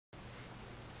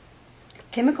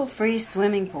Chemical-free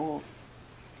swimming pools.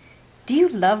 Do you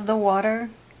love the water?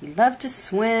 You love to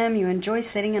swim, you enjoy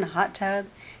sitting in a hot tub,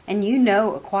 and you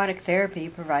know aquatic therapy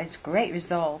provides great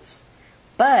results,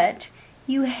 but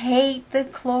you hate the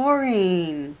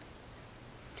chlorine.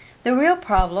 The real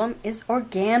problem is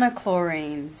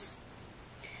organochlorines.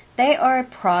 They are a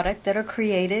product that are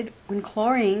created when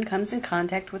chlorine comes in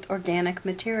contact with organic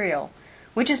material,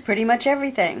 which is pretty much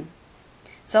everything.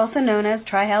 It's also known as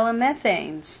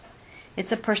trihalomethanes.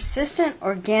 It's a persistent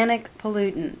organic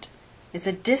pollutant. It's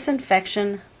a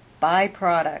disinfection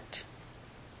byproduct.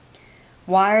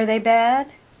 Why are they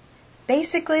bad?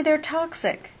 Basically, they're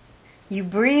toxic. You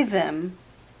breathe them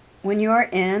when you are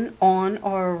in, on,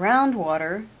 or around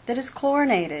water that is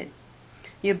chlorinated.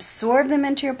 You absorb them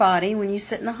into your body when you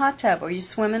sit in a hot tub or you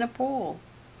swim in a pool.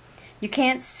 You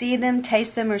can't see them,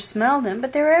 taste them, or smell them,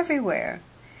 but they're everywhere.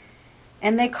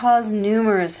 And they cause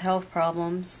numerous health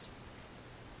problems,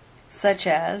 such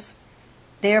as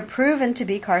they are proven to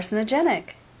be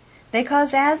carcinogenic. They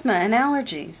cause asthma and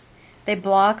allergies. They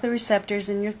block the receptors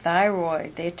in your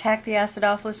thyroid. They attack the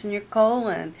acidophilus in your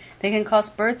colon. They can cause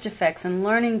birth defects and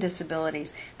learning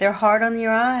disabilities. They're hard on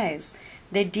your eyes.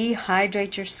 They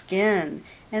dehydrate your skin,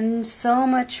 and so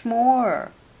much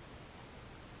more.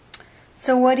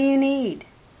 So what do you need?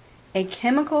 A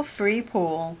chemical-free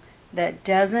pool that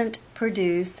doesn't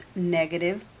produce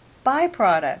negative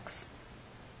byproducts.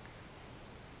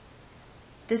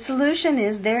 The solution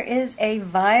is there is a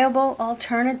viable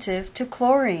alternative to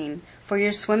chlorine for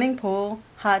your swimming pool,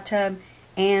 hot tub,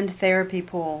 and therapy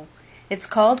pool. It's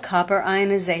called copper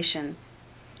ionization.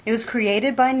 It was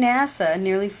created by NASA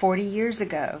nearly 40 years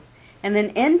ago, and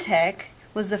then Intech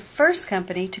was the first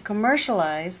company to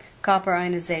commercialize copper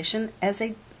ionization as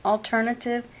an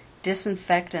alternative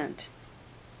disinfectant.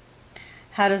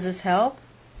 How does this help?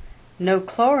 No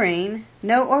chlorine,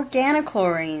 no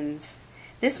organochlorines.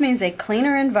 This means a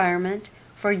cleaner environment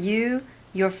for you,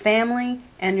 your family,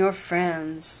 and your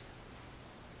friends.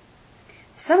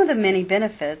 Some of the many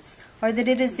benefits are that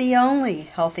it is the only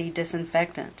healthy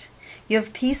disinfectant. You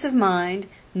have peace of mind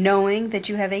knowing that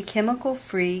you have a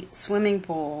chemical-free swimming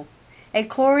pool, a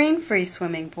chlorine-free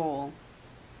swimming pool.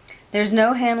 There's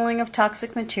no handling of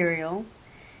toxic material.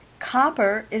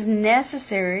 Copper is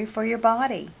necessary for your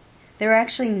body. There are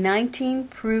actually 19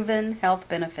 proven health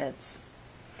benefits.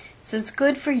 So it's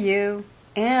good for you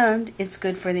and it's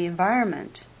good for the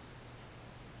environment.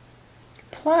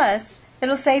 Plus,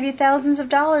 it'll save you thousands of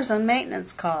dollars on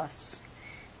maintenance costs.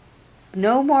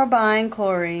 No more buying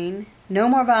chlorine, no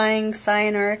more buying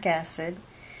cyanuric acid,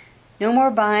 no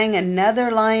more buying another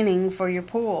lining for your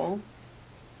pool.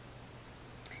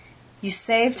 You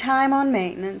save time on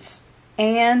maintenance,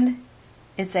 and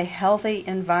it's a healthy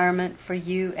environment for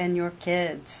you and your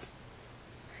kids.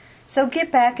 So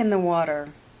get back in the water.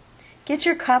 Get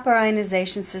your copper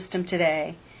ionization system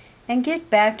today, and get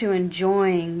back to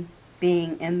enjoying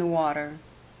being in the water.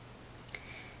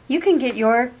 You can get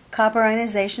your copper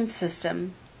ionization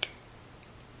system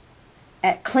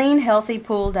at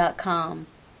cleanhealthypool.com.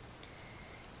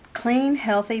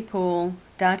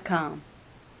 cleanhealthypool.com.